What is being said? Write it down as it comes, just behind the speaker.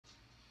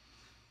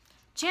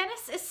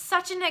Janice is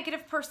such a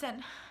negative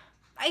person.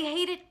 I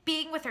hated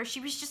being with her. She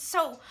was just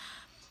so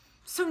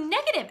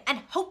negative and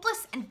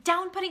hopeless and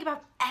down-putting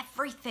about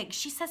everything.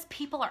 She says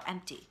people are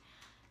empty.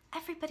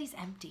 Everybody's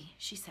empty,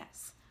 she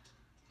says.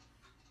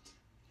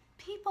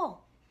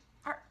 People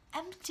are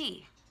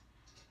empty.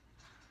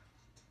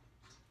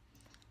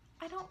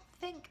 I don't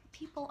think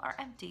people are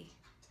empty.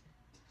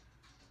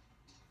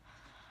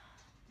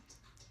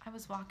 I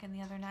was walking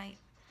the other night.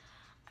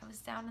 I was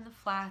down in the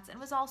flats and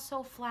it was all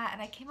so flat,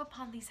 and I came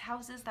upon these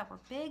houses that were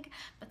big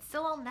but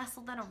still all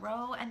nestled in a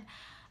row, and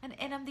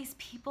in them these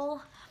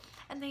people,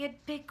 and they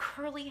had big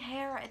curly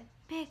hair and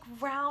big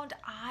round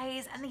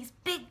eyes, and these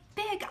big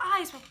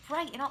eyes were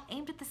bright and all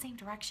aimed at the same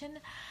direction,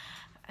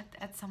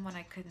 at someone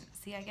I couldn't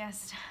see, I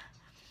guess.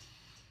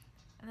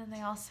 And then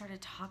they all started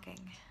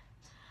talking,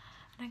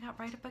 and I got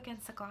right up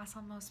against the glass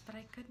almost, but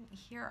I couldn't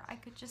hear. I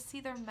could just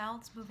see their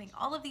mouths moving,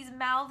 all of these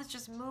mouths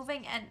just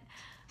moving, and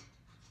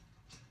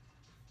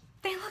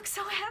they look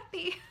so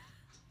happy.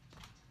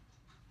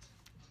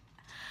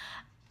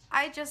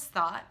 I just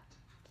thought,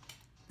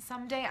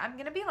 someday I'm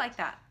gonna be like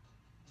that.